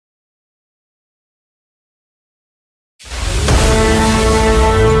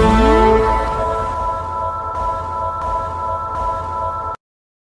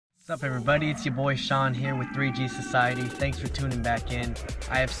up, everybody? It's your boy Sean here with 3G Society. Thanks for tuning back in.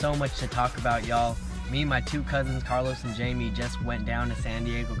 I have so much to talk about, y'all. Me and my two cousins, Carlos and Jamie, just went down to San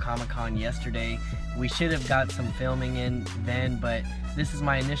Diego Comic-Con yesterday. We should have got some filming in then, but this is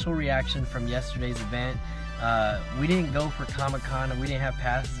my initial reaction from yesterday's event. We didn't go for Comic-Con, we didn't have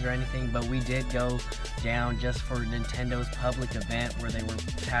passes or anything, but we did go down just for Nintendo's public event where they were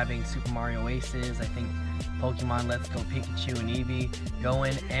having Super Mario Aces, I think Pokemon Let's Go Pikachu and Eevee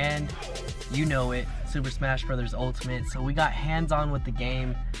going, and you know it, Super Smash Bros. Ultimate. So we got hands-on with the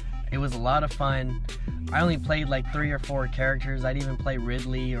game. It was a lot of fun. I only played like 3 or 4 characters. I didn't even play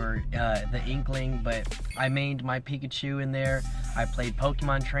Ridley or the Inkling, but I mained my Pikachu in there. I played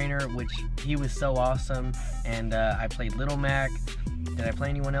Pokemon Trainer, which he was so awesome, and I played Little Mac. Did I play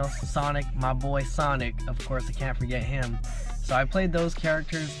anyone else? Sonic, my boy Sonic, of course, I can't forget him. So I played those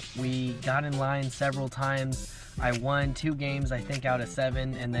characters. We got in line several times. I won 2 games, I think, out of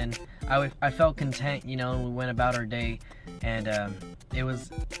 7, and then I felt content, you know, and we went about our day. And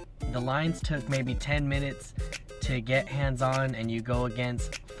the lines took maybe 10 minutes to get hands-on, and you go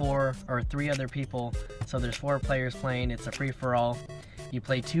against 4 or 3 other people. So there's 4 players playing. It's a free-for-all. You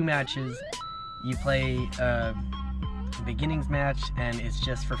play 2 matches. You play beginnings match, and it's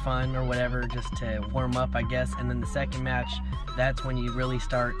just for fun or whatever, just to warm up, I guess. And then the second match, that's when you really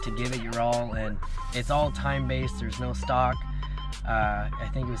start to give it your all, and it's all time-based. There's no stock. I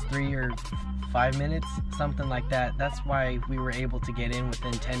think it was 3 or 5 minutes, something like that. That's why we were able to get in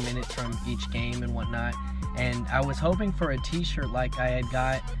within 10 minutes from each game and whatnot. And I was hoping for a t-shirt like I had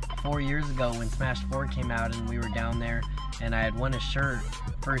got 4 years ago when Smash 4 came out and we were down there, and I had won a shirt.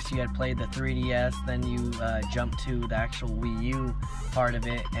 First you had played the 3DS, then you jumped to the actual Wii U part of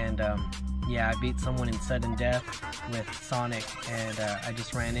it, and yeah, I beat someone in sudden death with Sonic, and I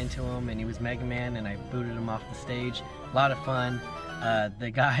just ran into him, and he was Mega Man, and I booted him off the stage. A lot of fun. The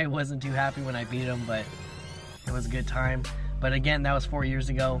guy wasn't too happy when I beat him, but it was a good time. But again, that was 4 years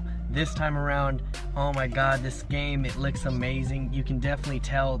ago. This time around, oh my god, this game, it looks amazing. You can definitely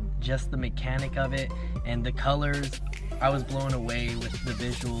tell just the mechanic of it and the colors. I was blown away with the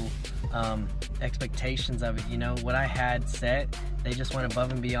visual expectations of it. You know, what I had set, they just went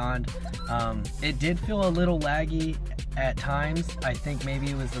above and beyond. It did feel a little laggy at times. I think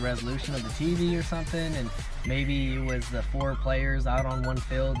maybe it was the resolution of the TV or something, and maybe it was the 4 players out on one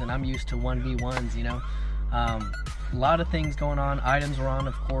field, and I'm used to 1v1s, you know. A lot of things going on. Items were on,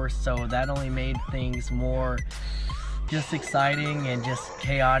 of course, so that only made things more just exciting and just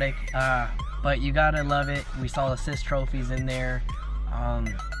chaotic. But you gotta love it. We saw assist trophies in there.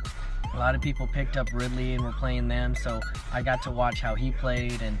 A lot of people picked up Ridley and were playing them, so I got to watch how he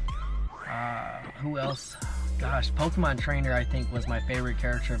played. And who else? Gosh, Pokemon Trainer, I think, was my favorite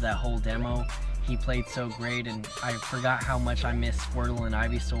character of that whole demo. He played so great, and I forgot how much I missed Squirtle and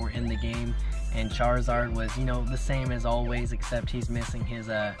Ivysaur in the game. And Charizard was, you know, the same as always, except he's missing his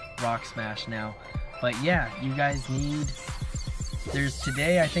Rock Smash now. But yeah, you guys need... There's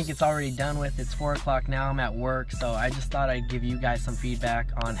today, I think it's already done with. It's 4 o'clock now, I'm at work, so I just thought I'd give you guys some feedback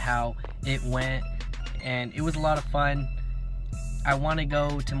on how it went. And it was a lot of fun. I want to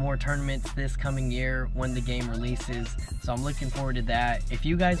go to more tournaments this coming year when the game releases, so I'm looking forward to that. If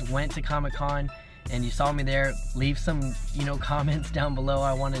you guys went to Comic-Con and you saw me there, leave some, you know, comments down below.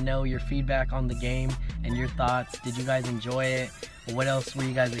 I want to know your feedback on the game and your thoughts. Did you guys enjoy it? What else were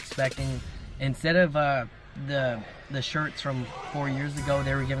you guys expecting? Instead of the shirts from 4 years ago,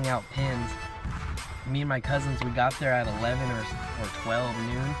 they were giving out pins. Me and my cousins, we got there at 11 or 12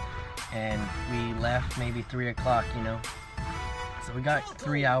 noon, and we left maybe 3 o'clock, you know. So we got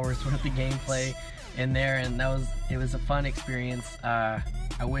 3 hours worth of gameplay in there, and it was a fun experience.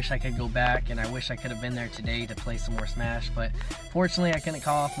 I wish I could go back, and I wish I could have been there today to play some more Smash, but fortunately I couldn't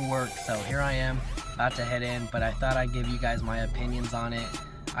call off from work, so here I am, about to head in. But I thought I'd give you guys my opinions on it.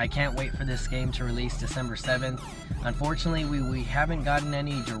 I can't wait for this game to release December 7th. Unfortunately, we haven't gotten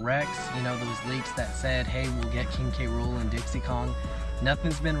any directs, you know, those leaks that said, hey, we'll get King K. Rool and Dixie Kong.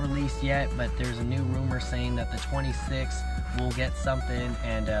 Nothing's been released yet, but there's a new rumor saying that the 26th we'll get something,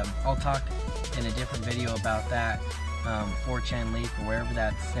 and I'll talk in a different video about that, 4chan leak or wherever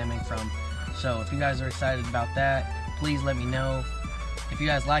that's stemming from. So if you guys are excited about that, please let me know. If you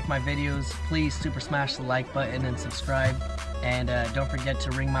guys like my videos, please super smash the like button and subscribe. And don't forget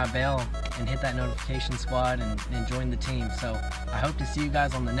to ring my bell and hit that notification squad and join the team. So I hope to see you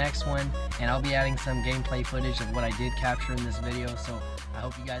guys on the next one, and I'll be adding some gameplay footage of what I did capture in this video. So I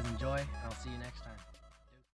hope you guys enjoy, and I'll see you next time.